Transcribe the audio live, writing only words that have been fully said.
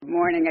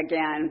morning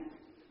again.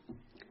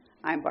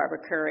 I'm Barbara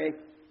Curry.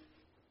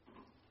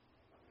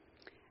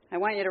 I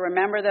want you to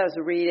remember those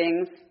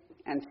readings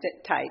and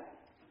sit tight.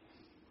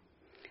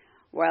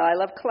 While I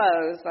love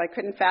clothes, I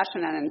couldn't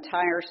fashion an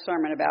entire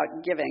sermon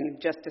about giving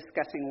just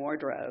discussing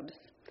wardrobes.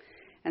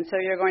 And so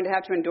you're going to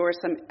have to endure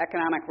some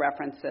economic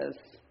references.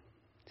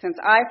 Since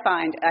I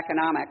find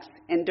economics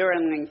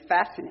enduringly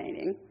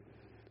fascinating,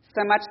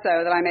 so much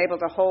so that I'm able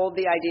to hold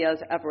the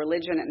ideas of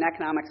religion and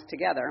economics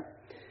together,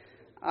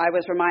 I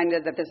was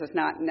reminded that this is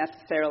not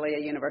necessarily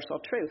a universal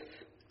truth.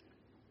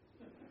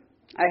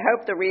 I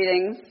hope the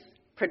readings,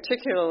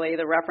 particularly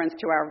the reference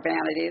to our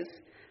vanities,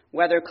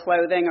 whether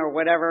clothing or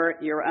whatever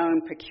your own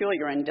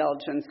peculiar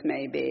indulgence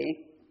may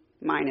be,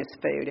 mine is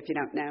food if you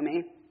don't know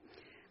me,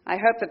 I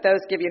hope that those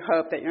give you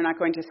hope that you're not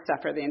going to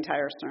suffer the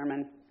entire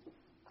sermon.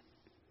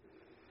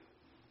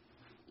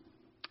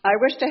 I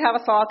wish to have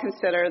us all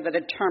consider the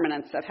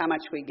determinants of how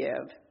much we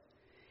give.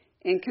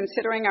 In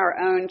considering our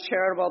own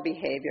charitable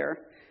behavior,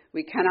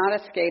 we cannot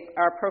escape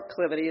our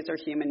proclivities or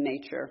human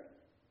nature.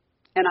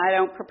 And I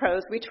don't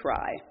propose we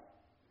try,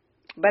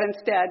 but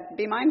instead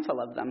be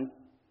mindful of them.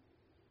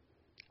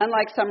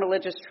 Unlike some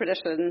religious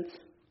traditions,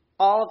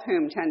 all of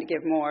whom tend to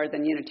give more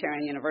than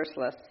Unitarian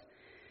Universalists,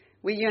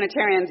 we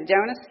Unitarians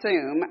don't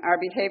assume our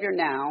behavior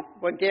now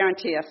will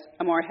guarantee us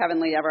a more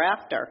heavenly ever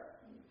after.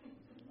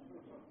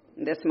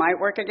 This might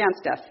work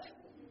against us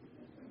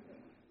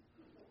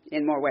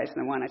in more ways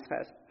than one, I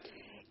suppose.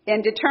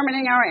 In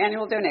determining our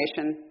annual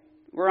donation,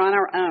 we're on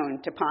our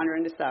own to ponder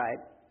and decide.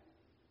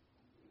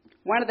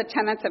 One of the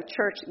tenets of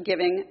church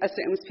giving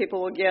assumes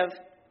people will give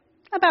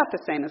about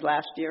the same as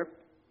last year.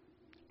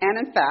 And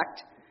in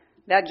fact,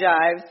 that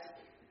jives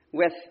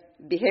with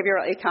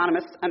behavioral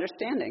economists'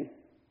 understanding.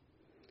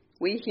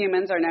 We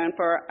humans are known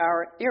for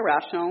our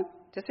irrational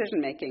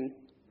decision-making.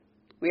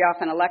 We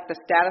often elect the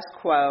status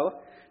quo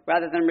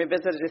rather than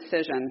revisit a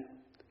decision,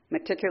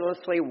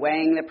 meticulously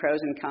weighing the pros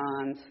and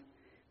cons.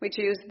 We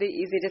choose the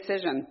easy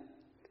decision,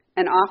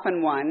 and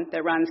often one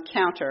that runs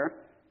counter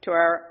to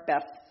our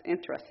best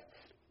interests.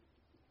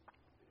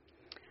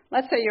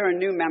 Let's say you're a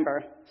new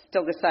member,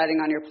 still deciding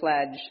on your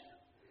pledge,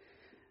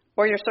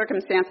 or your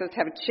circumstances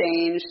have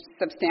changed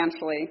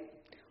substantially,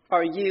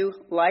 or you,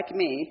 like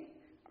me,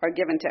 are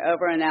given to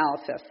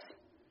overanalysis.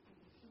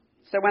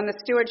 So when the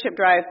stewardship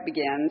drive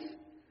begins,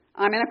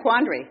 I'm in a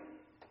quandary.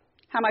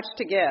 How much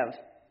to give?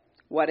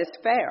 What is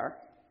fair?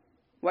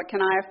 What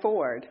can I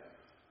afford?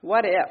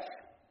 What if?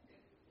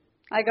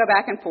 I go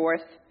back and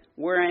forth,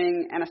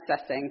 worrying and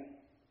assessing.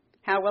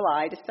 How will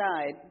I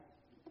decide?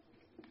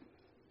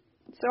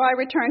 So I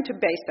return to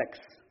basics.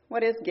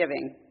 What is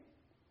giving?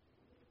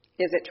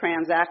 Is it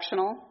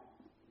transactional?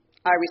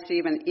 I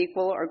receive an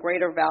equal or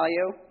greater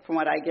value from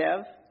what I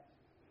give?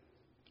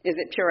 Is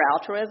it pure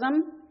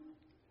altruism?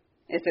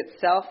 Is it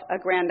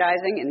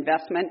self-aggrandizing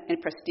investment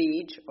in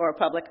prestige or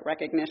public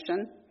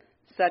recognition,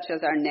 such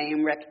as our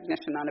name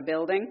recognition on a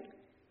building?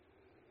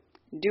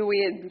 Do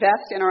we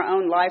invest in our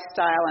own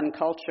lifestyle and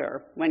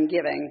culture when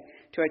giving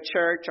to a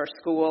church or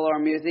school or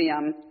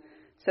museum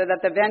so that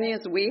the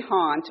venues we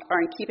haunt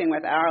are in keeping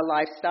with our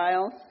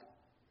lifestyles?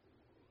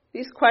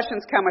 These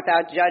questions come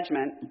without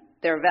judgment.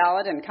 They're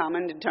valid and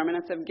common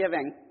determinants of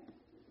giving.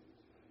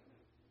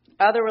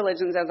 Other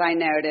religions, as I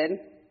noted,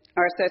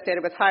 are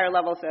associated with higher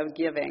levels of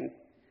giving.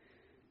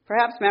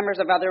 Perhaps members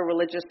of other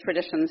religious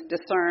traditions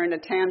discern a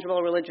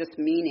tangible religious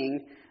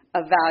meaning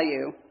of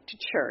value to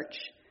church,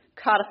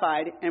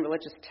 codified in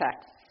religious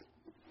texts,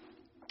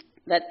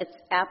 that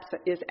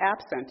is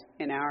absent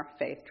in our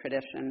faith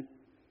tradition.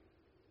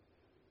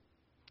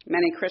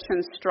 Many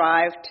Christians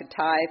strive to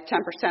tithe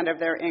 10% of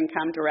their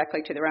income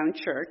directly to their own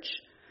church,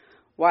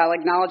 while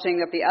acknowledging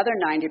that the other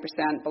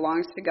 90%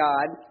 belongs to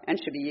God and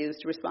should be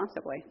used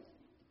responsibly.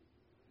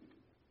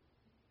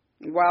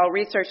 While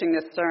researching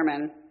this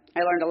sermon, I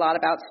learned a lot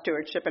about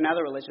stewardship and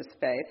other religious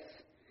faiths.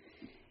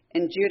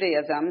 In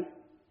Judaism,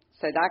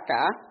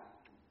 tzedakah,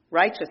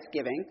 righteous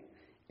giving,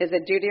 is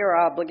a duty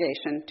or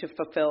obligation to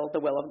fulfill the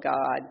will of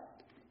God.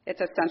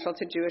 It's essential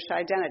to Jewish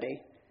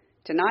identity.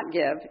 To not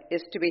give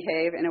is to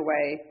behave in a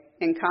way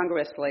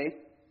incongruously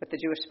with the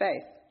Jewish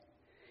faith.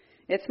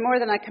 It's more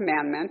than a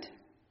commandment.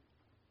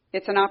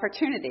 It's an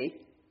opportunity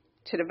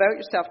to devote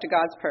yourself to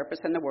God's purpose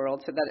in the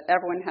world so that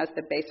everyone has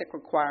the basic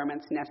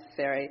requirements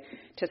necessary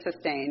to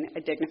sustain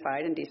a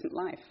dignified and decent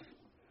life.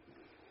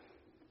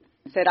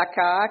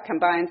 Tzedakah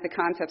combines the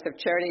concepts of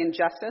charity and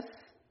justice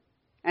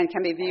and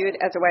can be viewed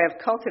as a way of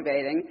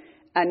cultivating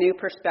a new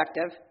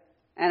perspective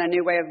and a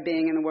new way of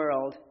being in the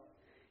world.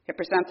 It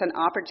presents an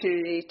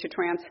opportunity to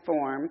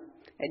transform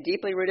a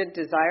deeply rooted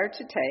desire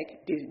to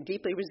take,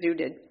 deeply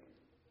rooted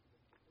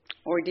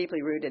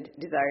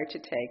desire to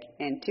take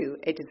into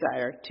a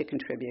desire to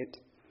contribute.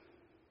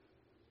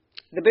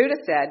 The Buddha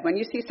said, when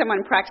you see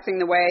someone practicing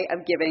the way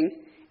of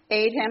giving,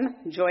 aid him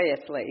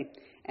joyously,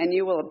 and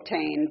you will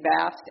obtain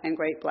vast and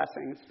great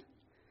blessings.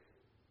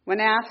 When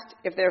asked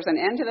if there's an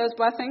end to those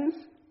blessings,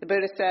 the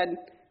Buddha said,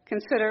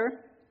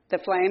 consider the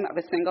flame of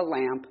a single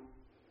lamp.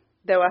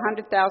 Though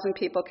 100,000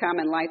 people come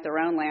and light their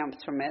own lamps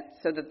from it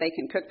so that they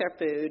can cook their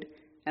food,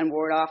 and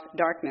ward off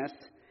darkness,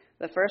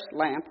 the first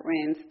lamp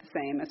remains the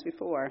same as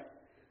before.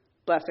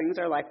 Blessings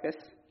are like this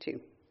too.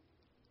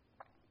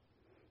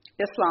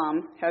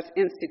 Islam has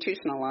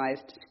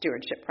institutionalized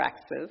stewardship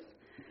practices.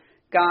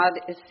 God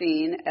is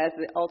seen as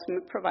the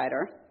ultimate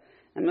provider,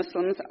 and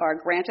Muslims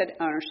are granted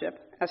ownership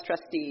as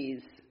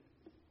trustees.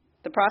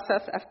 The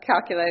process of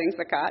calculating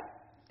zakat,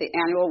 the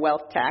annual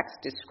wealth tax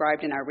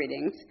described in our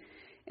readings,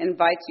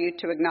 invites you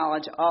to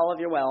acknowledge all of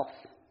your wealth.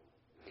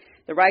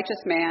 The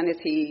righteous man is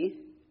he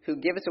who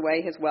gives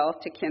away his wealth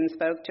to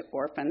kinsfolk, to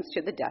orphans,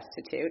 to the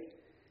destitute,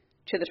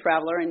 to the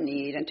traveler in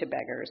need, and to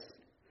beggars.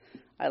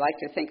 I like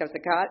to think of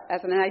zakat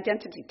as an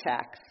identity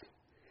tax.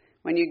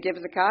 When you give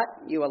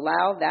zakat, you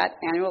allow that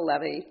annual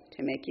levy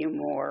to make you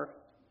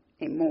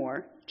a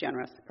more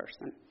generous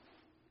person.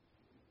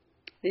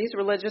 These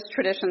religious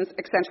traditions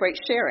accentuate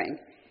sharing,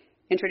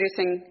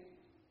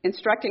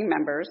 instructing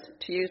members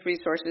to use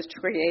resources to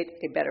create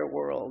a better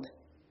world.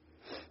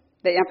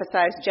 They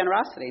emphasize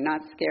generosity,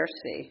 not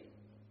scarcity.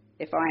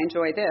 If I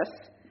enjoy this,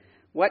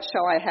 what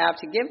shall I have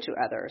to give to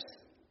others?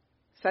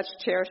 Such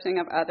cherishing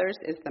of others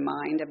is the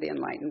mind of the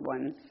enlightened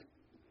ones.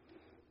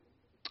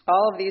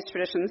 All of these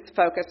traditions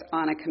focus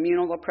on a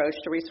communal approach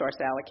to resource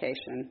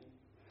allocation.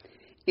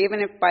 Even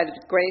if by the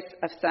grace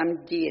of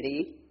some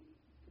deity,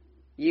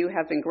 you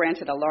have been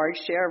granted a large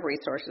share of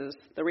resources,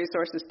 the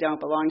resources don't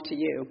belong to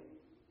you.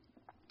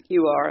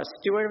 You are a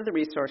steward of the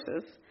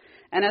resources,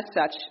 and as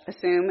such,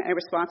 assume a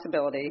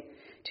responsibility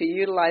to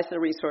utilize the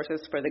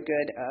resources for the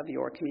good of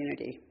your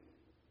community.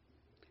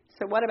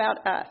 So what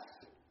about us?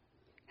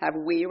 Have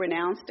we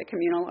renounced a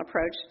communal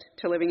approach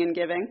to living and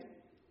giving?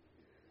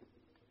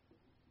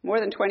 More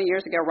than 20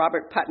 years ago,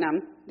 Robert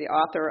Putnam, the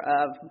author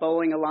of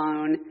Bowling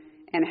Alone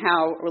and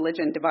How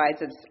Religion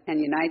Divides Us and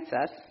Unites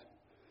Us,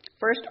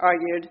 first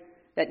argued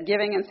that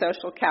giving and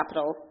social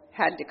capital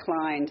had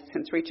declined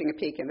since reaching a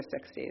peak in the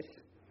 60s.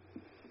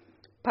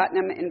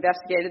 Putnam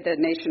investigated the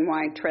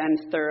nationwide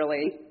trends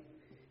thoroughly,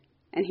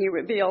 and he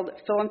revealed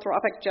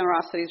philanthropic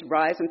generosity's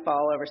rise and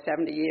fall over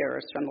 70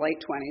 years, from the late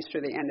 20s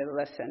through the end of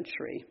the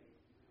century.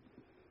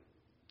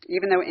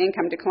 Even though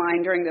income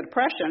declined during the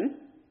Depression,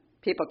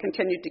 people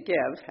continued to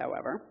give,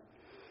 however,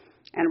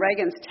 and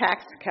Reagan's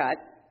tax cut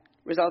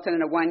resulted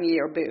in a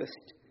one-year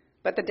boost,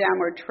 but the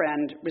downward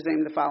trend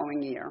resumed the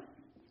following year.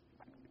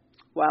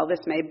 While this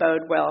may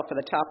bode well for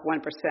the top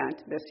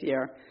 1% this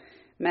year,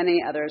 many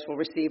others will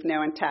receive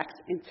no tax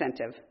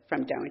incentive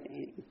from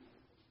donating.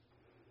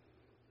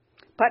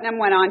 Putnam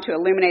went on to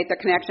illuminate the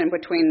connection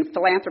between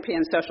philanthropy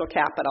and social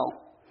capital.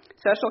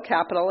 Social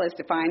capital is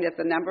defined as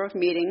the number of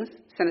meetings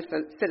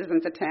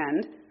citizens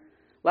attend,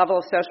 level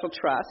of social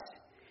trust,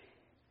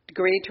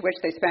 degree to which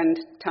they spend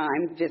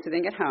time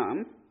visiting at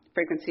home,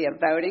 frequency of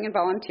voting and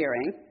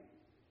volunteering.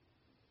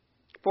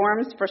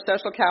 Forms for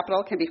social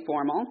capital can be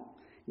formal,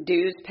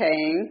 dues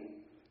paying,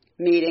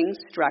 meeting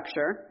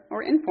structure,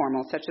 or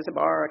informal, such as a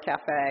bar or a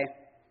cafe.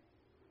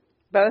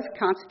 Both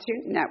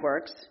constitute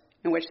networks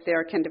in which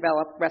there can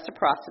develop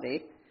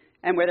reciprocity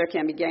and where there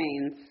can be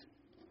gains.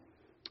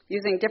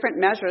 Using different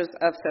measures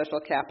of social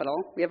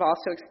capital, we have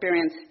also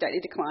experienced steady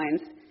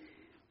declines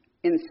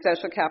in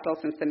social capital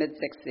since the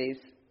mid-60s.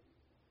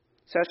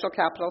 Social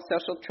capital,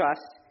 social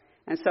trust,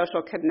 and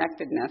social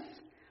connectedness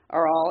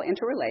are all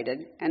interrelated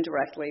and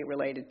directly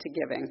related to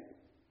giving.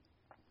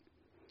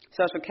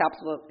 Social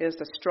capital is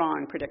a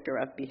strong predictor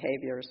of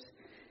behaviors.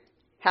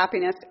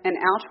 Happiness and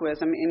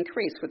altruism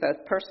increase with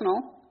both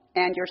personal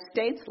and your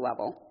state's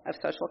level of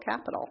social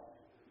capital.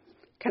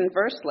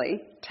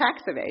 Conversely,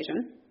 tax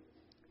evasion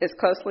is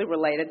closely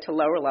related to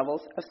lower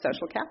levels of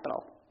social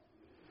capital.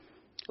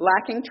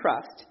 Lacking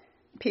trust,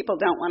 people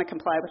don't want to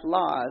comply with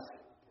laws.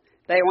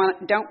 They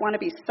don't want to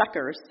be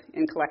suckers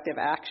in collective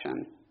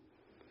action.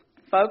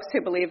 Folks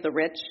who believe the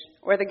rich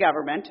or the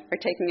government are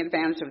taking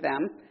advantage of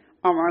them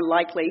are more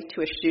likely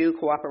to eschew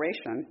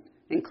cooperation,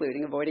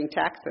 including avoiding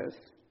taxes.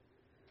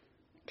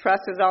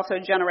 Trust is also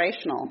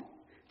generational.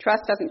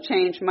 Trust doesn't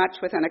change much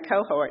within a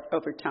cohort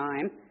over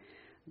time,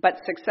 but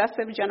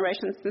successive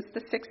generations since the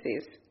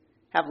 60s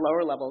have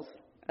lower levels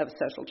of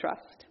social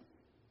trust.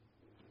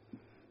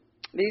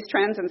 These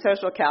trends in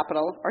social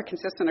capital are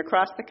consistent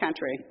across the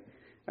country,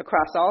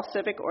 across all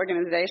civic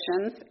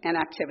organizations and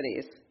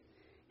activities.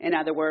 In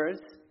other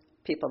words,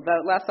 people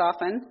vote less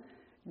often,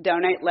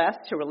 donate less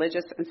to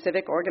religious and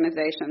civic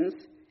organizations,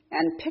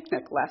 and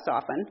picnic less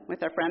often with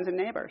their friends and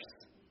neighbors.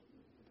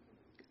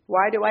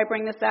 Why do I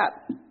bring this up?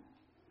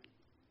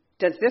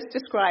 Does this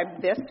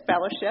describe this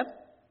fellowship?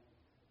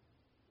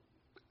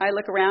 I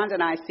look around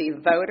and I see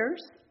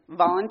voters,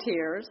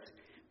 volunteers,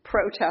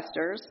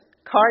 protesters,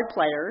 card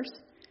players,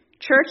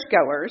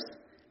 churchgoers,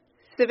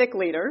 civic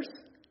leaders,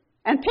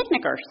 and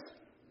picnickers.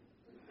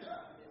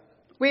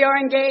 We are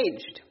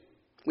engaged.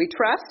 We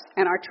trust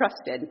and are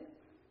trusted.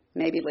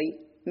 Maybe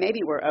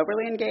we're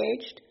overly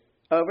engaged,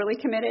 overly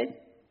committed,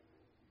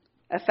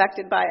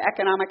 affected by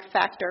economic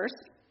factors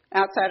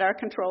outside our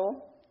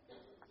control.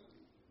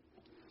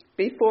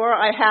 Before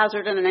I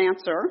hazard an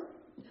answer,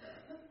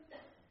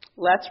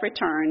 let's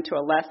return to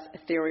a less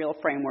ethereal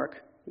framework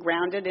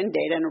grounded in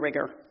data and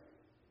rigor.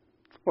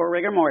 or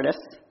rigor mortis.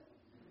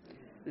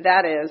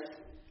 That is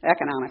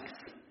economics.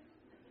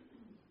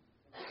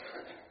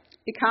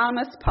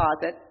 Economists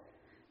posit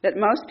that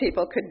most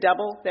people could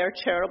double their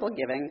charitable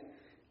giving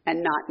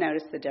and not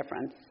notice the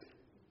difference.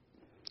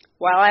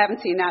 While I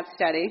haven't seen that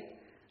study,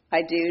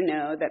 I do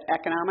know that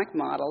economic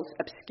models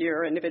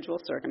obscure individual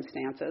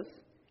circumstances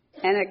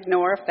and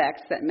ignore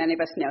effects that many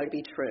of us know to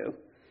be true,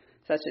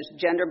 such as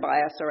gender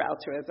bias or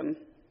altruism.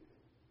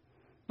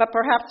 But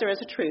perhaps there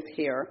is a truth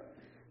here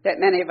that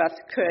many of us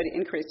could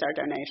increase our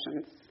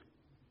donations.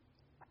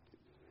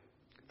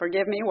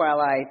 Forgive me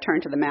while I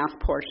turn to the math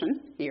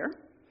portion here.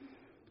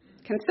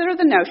 Consider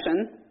the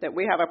notion that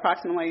we have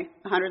approximately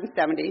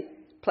 170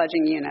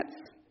 pledging units.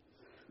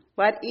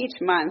 Let each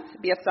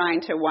month be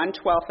assigned to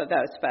 1/12 of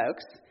those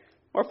folks,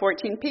 or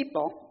 14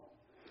 people.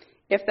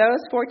 If those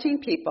 14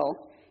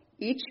 people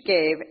each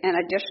gave an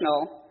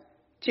additional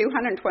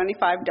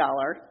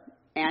 $225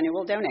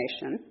 annual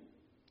donation,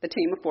 the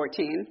team of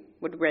 14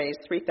 would raise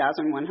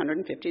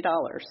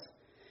 $3,150.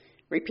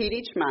 Repeat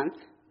each month,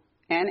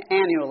 and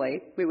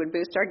annually we would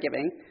boost our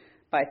giving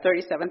by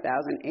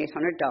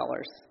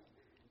 $37,800,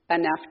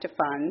 enough to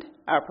fund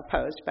our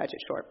proposed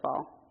budget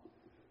shortfall.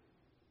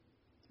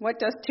 What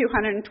does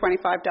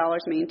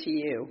 $225 mean to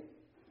you?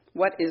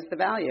 What is the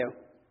value?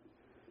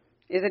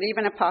 Is it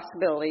even a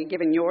possibility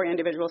given your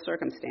individual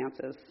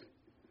circumstances?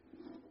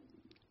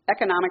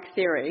 Economic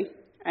theory,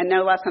 and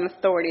no less an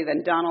authority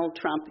than Donald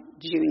Trump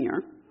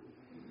Jr.,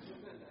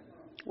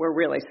 we're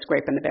really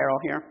scraping the barrel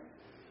here,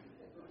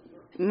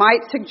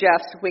 might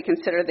suggest we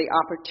consider the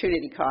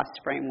opportunity cost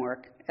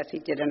framework, as he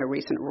did in a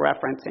recent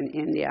reference in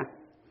India.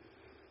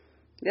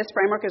 This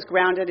framework is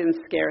grounded in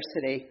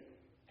scarcity.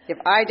 If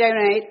I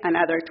donate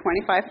another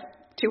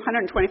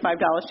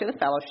 $225 to the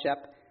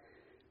fellowship,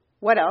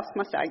 what else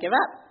must I give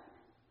up?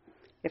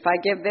 If I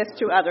give this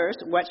to others,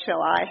 what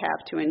shall I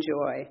have to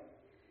enjoy?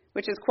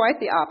 Which is quite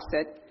the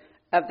opposite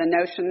of the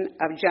notion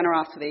of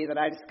generosity that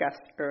I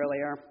discussed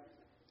earlier.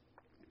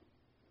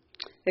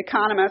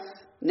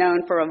 Economists,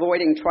 known for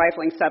avoiding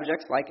trifling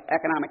subjects like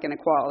economic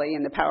inequality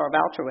and the power of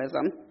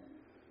altruism,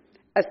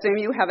 assume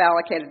you have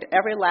allocated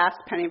every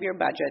last penny of your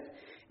budget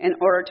in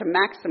order to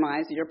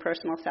maximize your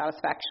personal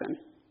satisfaction.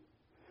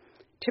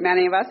 To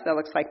many of us, that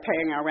looks like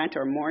paying our rent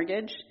or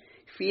mortgage,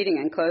 feeding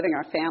and clothing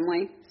our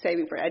family,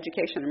 saving for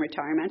education and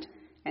retirement,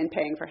 and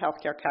paying for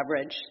health care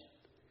coverage.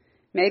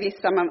 Maybe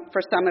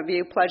for some of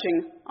you,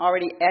 pledging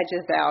already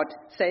edges out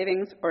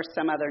savings or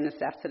some other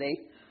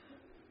necessity.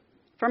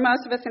 For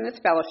most of us in this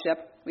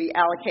fellowship, we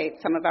allocate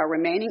some of our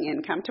remaining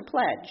income to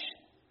pledge.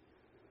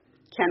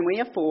 Can we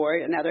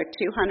afford another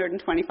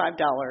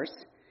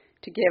 $225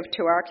 to give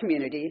to our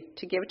community,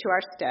 to give to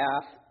our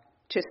staff,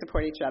 to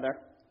support each other?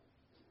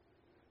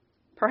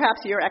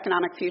 Perhaps your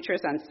economic future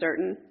is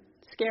uncertain,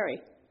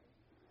 scary.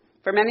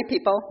 For many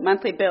people,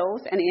 monthly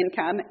bills and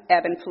income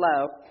ebb and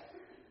flow.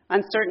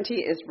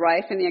 Uncertainty is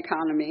rife in the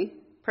economy,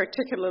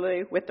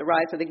 particularly with the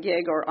rise of the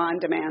gig or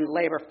on-demand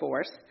labor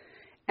force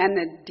and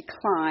the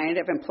decline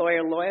of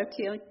employer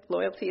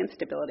loyalty and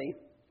stability.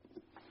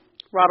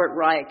 Robert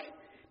Reich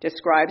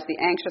describes the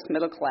anxious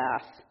middle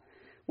class,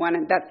 one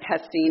that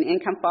has seen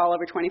income fall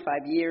over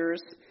 25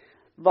 years,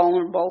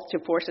 vulnerable to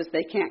forces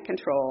they can't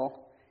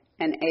control,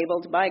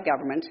 enabled by a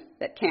government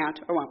that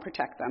can't or won't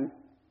protect them.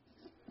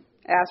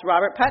 As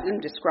Robert Putnam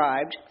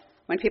described,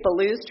 when people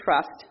lose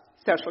trust,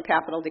 social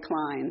capital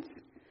declines.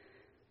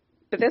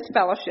 But this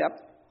fellowship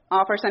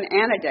offers an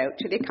antidote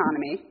to the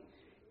economy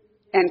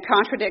and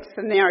contradicts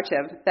the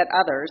narrative that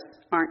others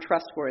aren't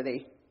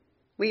trustworthy.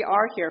 We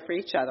are here for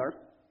each other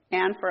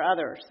and for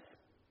others.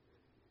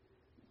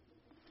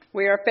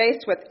 We are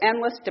faced with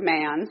endless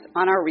demands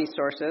on our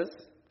resources,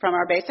 from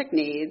our basic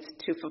needs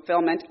to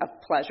fulfillment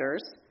of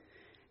pleasures,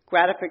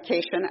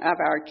 gratification of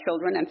our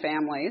children and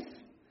families,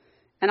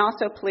 and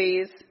also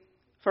pleas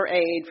for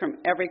aid from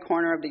every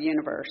corner of the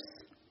universe.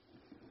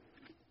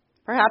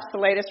 Perhaps the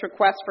latest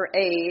request for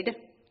aid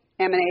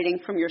emanating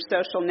from your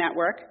social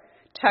network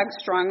tugs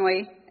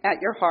strongly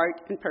at your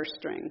heart and purse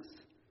strings.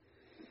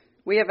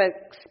 We have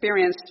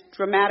experienced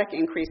dramatic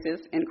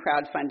increases in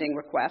crowdfunding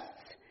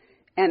requests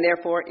and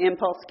therefore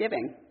impulse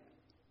giving.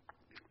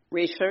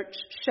 Research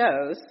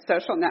shows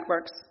social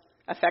networks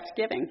affect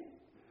giving.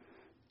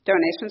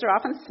 Donations are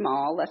often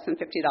small, less than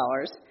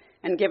 $50,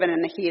 and given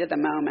in the heat of the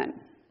moment.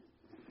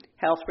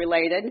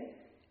 Health-related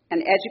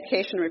and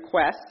education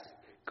requests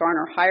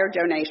garner higher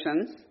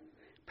donations,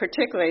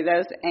 particularly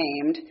those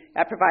aimed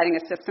at providing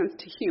assistance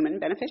to human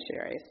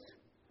beneficiaries.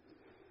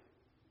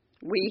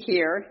 We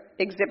here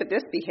exhibit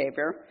this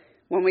behavior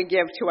when we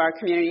give to our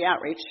community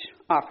outreach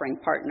offering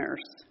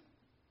partners.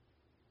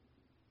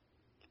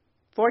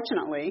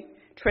 Fortunately,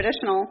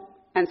 traditional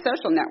and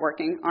social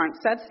networking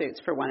aren't substitutes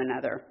for one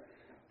another.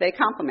 They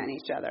complement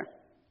each other.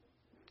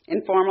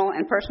 Informal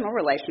and personal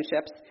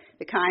relationships,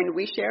 the kind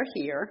we share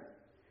here,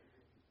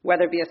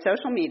 whether via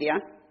social media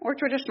or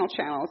traditional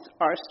channels,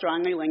 are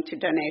strongly linked to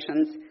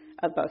donations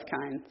of both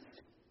kinds.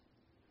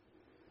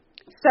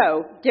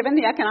 So, given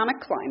the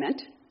economic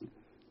climate,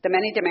 the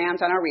many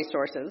demands on our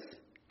resources,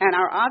 and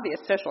our obvious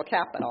social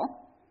capital,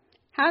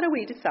 How do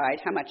we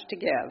decide how much to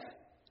give?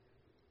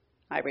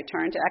 I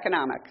return to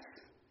economics.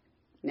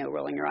 No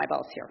rolling your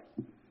eyeballs here.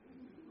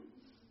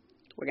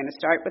 We're going to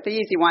start with the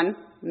easy one,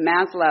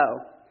 Maslow.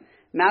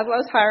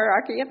 Maslow's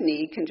hierarchy of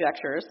need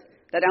conjectures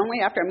that only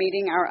after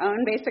meeting our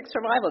own basic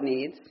survival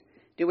needs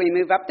do we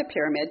move up the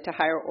pyramid to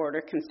higher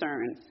order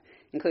concerns,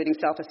 including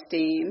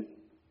self-esteem,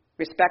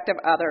 respect of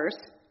others,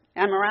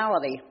 and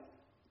morality.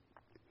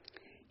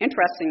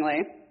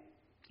 Interestingly,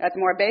 at the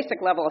more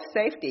basic level of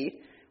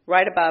safety,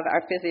 right above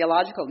our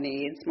physiological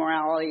needs,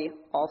 morality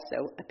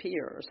also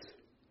appears.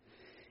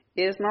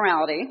 Is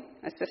morality,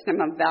 a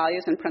system of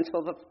values and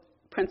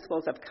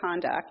principles of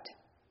conduct,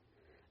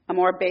 a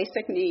more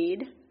basic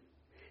need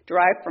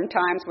derived from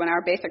times when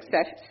our basic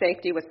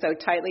safety was so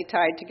tightly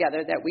tied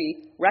together that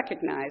we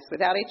recognized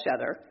without each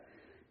other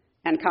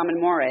and common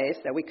mores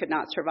that we could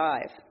not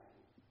survive?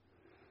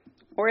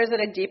 Or is it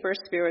a deeper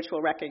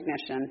spiritual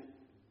recognition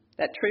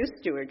that true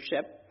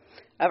stewardship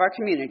of our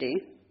community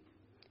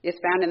is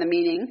found in the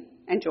meaning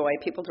and joy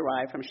people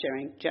derive from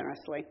sharing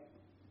generously?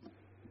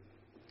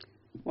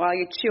 While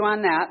you chew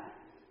on that,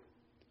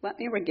 let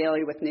me regale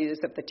you with news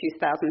of the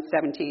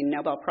 2017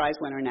 Nobel Prize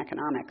winner in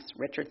economics,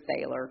 Richard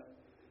Thaler.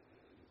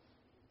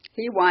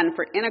 He won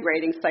for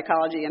integrating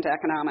psychology into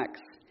economics.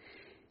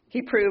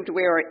 He proved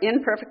we are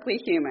imperfectly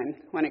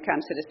human when it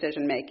comes to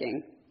decision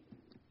making.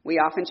 We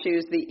often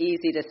choose the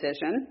easy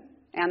decision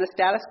and the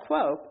status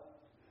quo.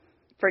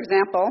 For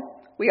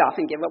example, we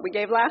often give what we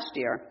gave last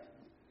year.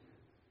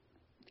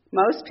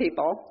 Most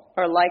people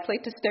are likely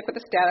to stick with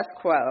the status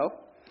quo,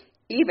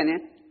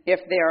 even if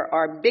there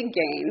are big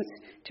gains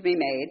to be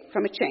made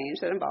from a change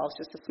that involves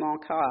just a small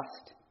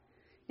cost.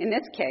 In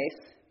this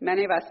case,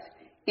 many of us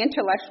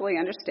intellectually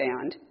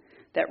understand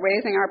that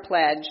raising our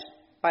pledge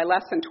by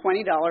less than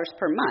 $20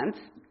 per month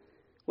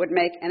would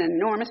make an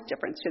enormous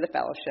difference to the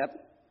fellowship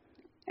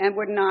and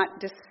would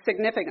not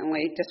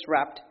significantly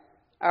disrupt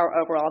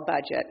our overall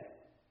budget.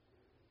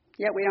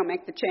 Yet we don't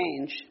make the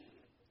change.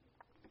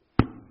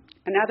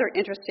 Another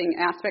interesting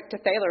aspect to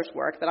Thaler's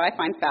work that I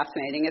find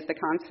fascinating is the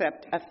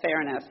concept of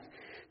fairness.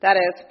 That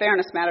is,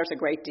 fairness matters a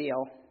great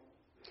deal.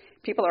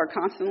 People are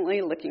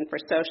constantly looking for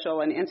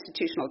social and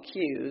institutional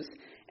cues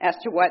as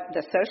to what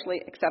the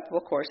socially acceptable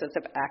courses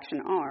of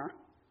action are.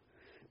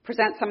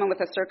 Present someone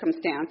with a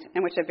circumstance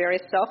in which a very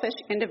selfish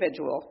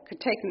individual could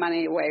take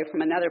money away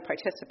from another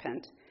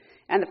participant,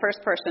 and the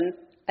first person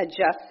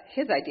adjusts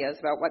his ideas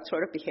about what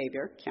sort of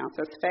behavior counts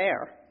as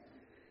fair.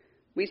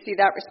 We see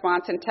that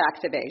response in tax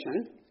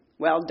evasion.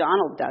 Well,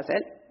 Donald does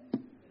it.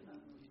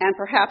 And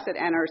perhaps it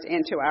enters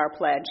into our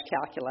pledge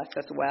calculus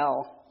as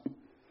well.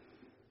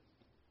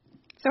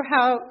 So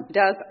how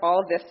does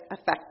all this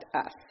affect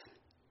us?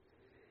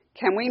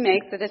 Can we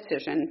make the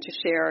decision to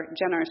share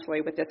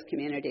generously with this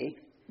community?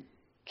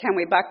 Can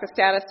we buck the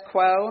status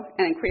quo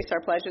and increase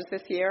our pledges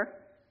this year?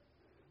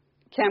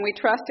 Can we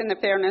trust in the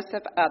fairness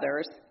of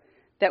others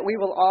that we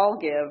will all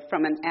give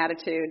from an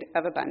attitude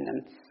of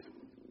abundance?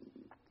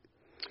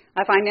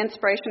 I find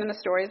inspiration in the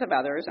stories of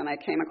others, and I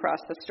came across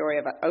the story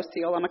of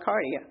Osceola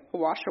McCarty, a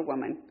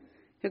washerwoman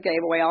who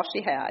gave away all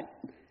she had,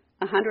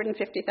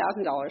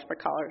 $150,000 for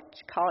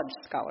college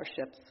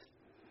scholarships,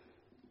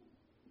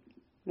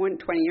 more than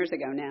 20 years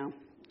ago now.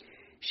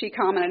 She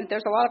commented,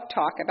 "There's a lot of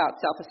talk about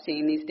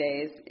self-esteem these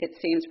days. It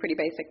seems pretty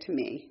basic to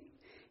me.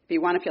 If you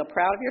want to feel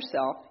proud of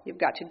yourself, you've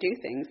got to do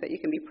things that you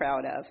can be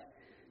proud of.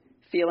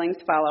 Feelings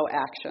follow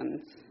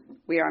actions.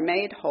 We are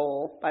made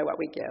whole by what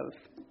we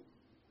give."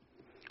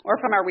 Or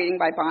from our reading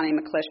by Bonnie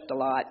McClish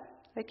Delott,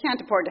 "I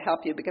can't afford to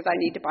help you because I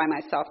need to buy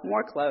myself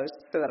more clothes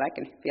so that I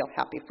can feel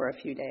happy for a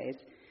few days."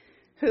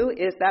 Who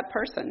is that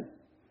person?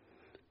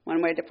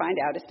 One way to find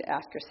out is to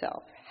ask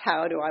yourself,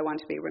 how do I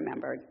want to be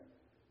remembered?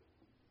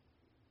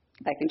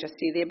 I can just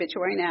see the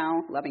obituary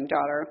now, loving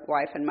daughter,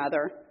 wife, and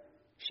mother.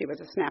 She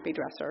was a snappy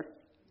dresser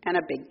and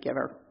a big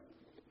giver.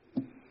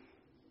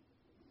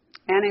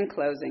 And in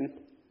closing,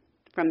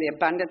 from the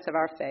abundance of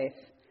our faith,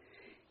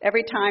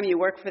 every time you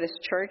work for this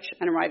church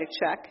and write a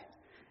check,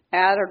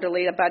 add or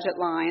delete a budget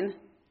line,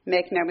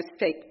 make no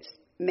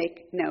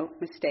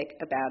mistake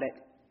about it.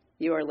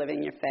 You are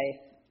living your faith.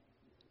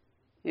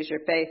 Is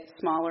your faith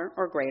smaller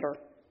or greater?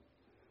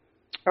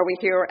 Are we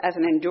here as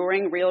an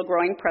enduring, real,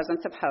 growing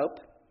presence of hope,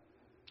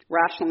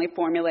 rationally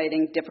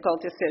formulating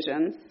difficult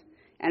decisions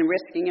and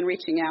risking and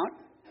reaching out?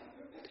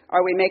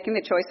 Are we making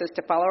the choices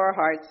to follow our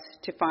hearts,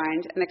 to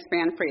find and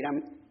expand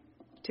freedom,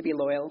 to be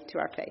loyal to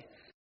our faith?